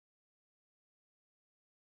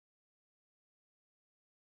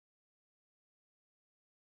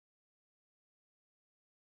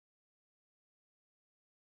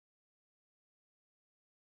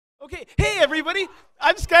Okay, hey everybody,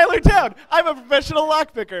 I'm Skylar Town. I'm a professional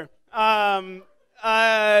lockpicker.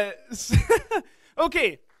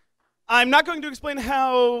 Okay, I'm not going to explain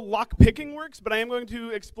how lock picking works, but I am going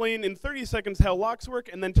to explain in 30 seconds how locks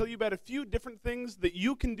work and then tell you about a few different things that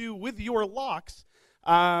you can do with your locks.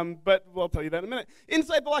 But I'll tell you that in a minute.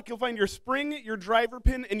 Inside the lock, you'll find your spring, your driver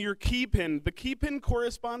pin, and your key pin. The key pin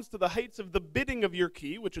corresponds to the heights of the bitting of your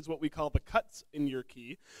key, which is what we call the cuts in your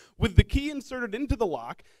key. With the key inserted into the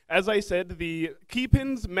lock, as I said, the key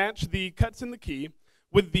pins match the cuts in the key.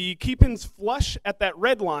 With the key pins flush at that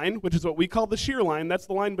red line, which is what we call the shear line, that's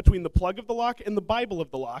the line between the plug of the lock and the Bible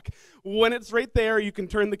of the lock. When it's right there, you can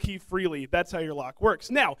turn the key freely. That's how your lock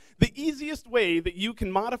works. Now, the easiest way that you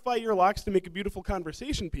can modify your locks to make a beautiful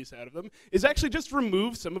conversation piece out of them is actually just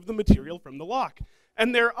remove some of the material from the lock.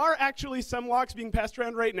 And there are actually some locks being passed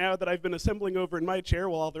around right now that I've been assembling over in my chair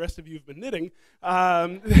while all the rest of you have been knitting.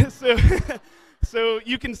 So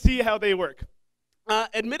you can see how they work.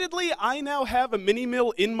 Admittedly, I now have a mini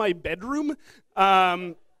mill in my bedroom.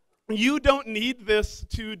 You don't need this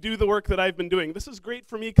to do the work that I've been doing. This is great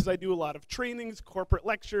for me because I do a lot of trainings, corporate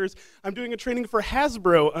lectures. I'm doing a training for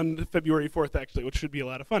Hasbro on February 4th, actually, which should be a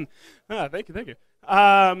lot of fun. Thank you.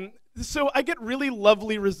 So I get really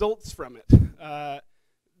lovely results from it.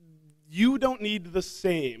 You don't need the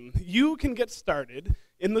same. You can get started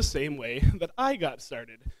in the same way that I got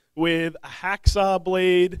started, with a hacksaw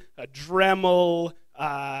blade, a Dremel,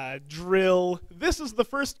 drill. This is the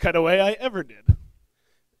first cutaway I ever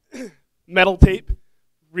did. Metal tape,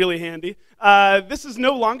 really handy. This is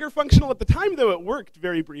no longer functional. At the time, though, it worked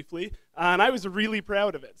very briefly, and I was really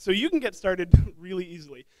proud of it. So you can get started really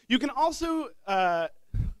easily. You can also,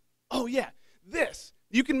 this.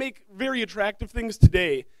 You can make very attractive things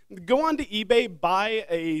today. Go onto eBay, buy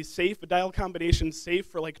a safe, a dial combination safe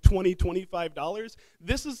for like $20, $25.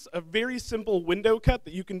 This is a very simple window cut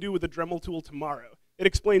that you can do with a Dremel tool tomorrow. It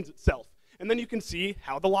explains itself. And then you can see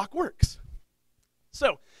how the lock works.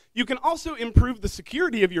 So you can also improve the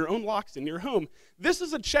security of your own locks in your home. This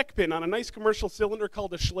is a check pin on a nice commercial cylinder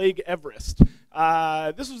called a Schlage Everest.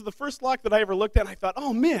 This was the first lock that I ever looked at, and I thought,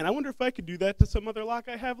 oh man, I wonder if I could do that to some other lock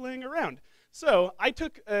I have laying around. So I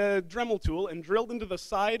took a Dremel tool and drilled into the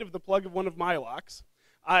side of the plug of one of my locks.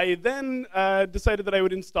 I then decided that I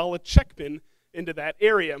would install a check pin into that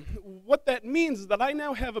area. What that means is that I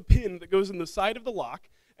now have a pin that goes in the side of the lock,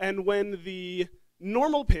 and when the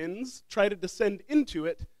normal pins try to descend into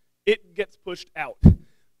it, it gets pushed out.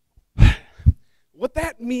 What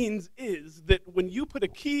that means is that when you put a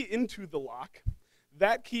key into the lock,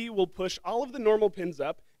 that key will push all of the normal pins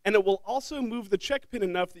up, and it will also move the check pin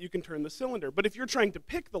enough that you can turn the cylinder. But if you're trying to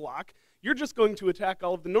pick the lock, you're just going to attack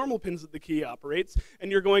all of the normal pins that the key operates,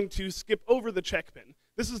 and you're going to skip over the check pin.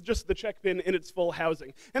 This is just the check pin in its full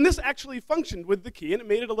housing. And this actually functioned with the key, and it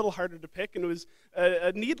made it a little harder to pick, and it was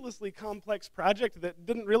a needlessly complex project that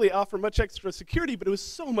didn't really offer much extra security, but it was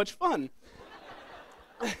so much fun.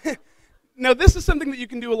 Now, this is something that you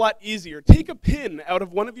can do a lot easier. Take a pin out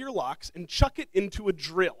of one of your locks and chuck it into a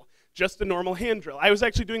drill. Just a normal hand drill. I was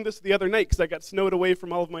actually doing this the other night because I got snowed away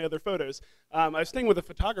from all of my other photos. I was staying with a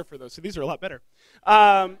photographer, though, so these are a lot better.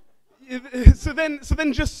 So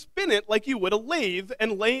then just spin it like you would a lathe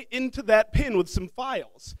and lay into that pin with some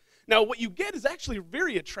files. Now, what you get is actually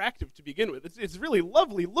very attractive to begin with. It's really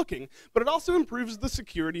lovely looking, but it also improves the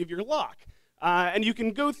security of your lock. And you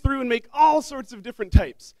can go through and make all sorts of different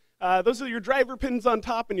types. Those are your driver pins on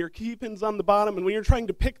top and your key pins on the bottom, and when you're trying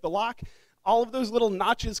to pick the lock, all of those little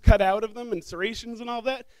notches cut out of them and serrations and all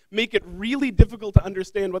that make it really difficult to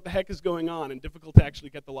understand what the heck is going on and difficult to actually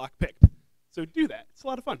get the lock picked. So do that. It's a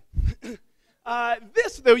lot of fun.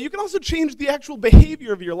 This, though, you can also change the actual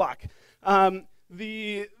behavior of your lock.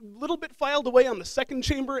 The little bit filed away on the second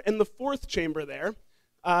chamber and the fourth chamber there,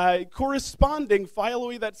 corresponding file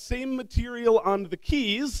away that same material on the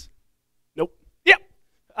keys. Nope. Yep.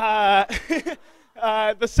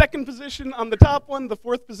 The second position on the top one, the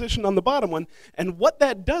fourth position on the bottom one. And what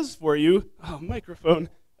that does for you, microphone.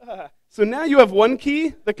 So now you have one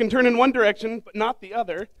key that can turn in one direction, but not the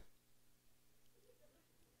other.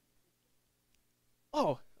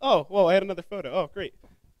 Whoa, I had another photo. Oh, great.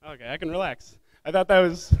 Okay, I can relax. I thought that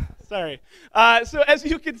was, sorry. So as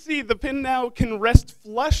you can see, the pin now can rest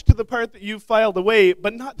flush to the part that you've filed away,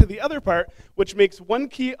 but not to the other part, which makes one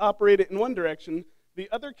key operate it in one direction, the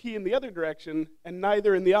other key in the other direction, and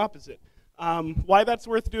neither in the opposite. Why that's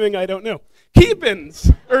worth doing, I don't know. Key pins,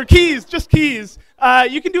 or keys, just keys.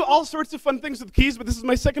 You can do all sorts of fun things with keys, but this is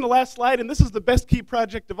my second to last slide, and this is the best key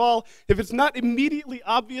project of all. If it's not immediately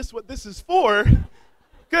obvious what this is for,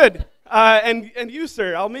 good. And you,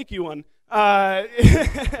 sir, I'll make you one.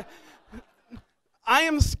 I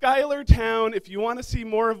am Schuylertown. If you want to see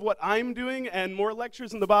more of what I'm doing and more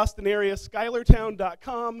lectures in the Boston area,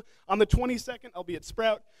 schuylertown.com. On the 22nd, I'll be at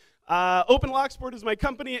Sprout. Open Lock Sport is my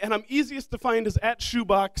company, and I'm easiest to find is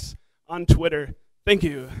 @Shoebox on Twitter. Thank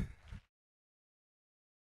you.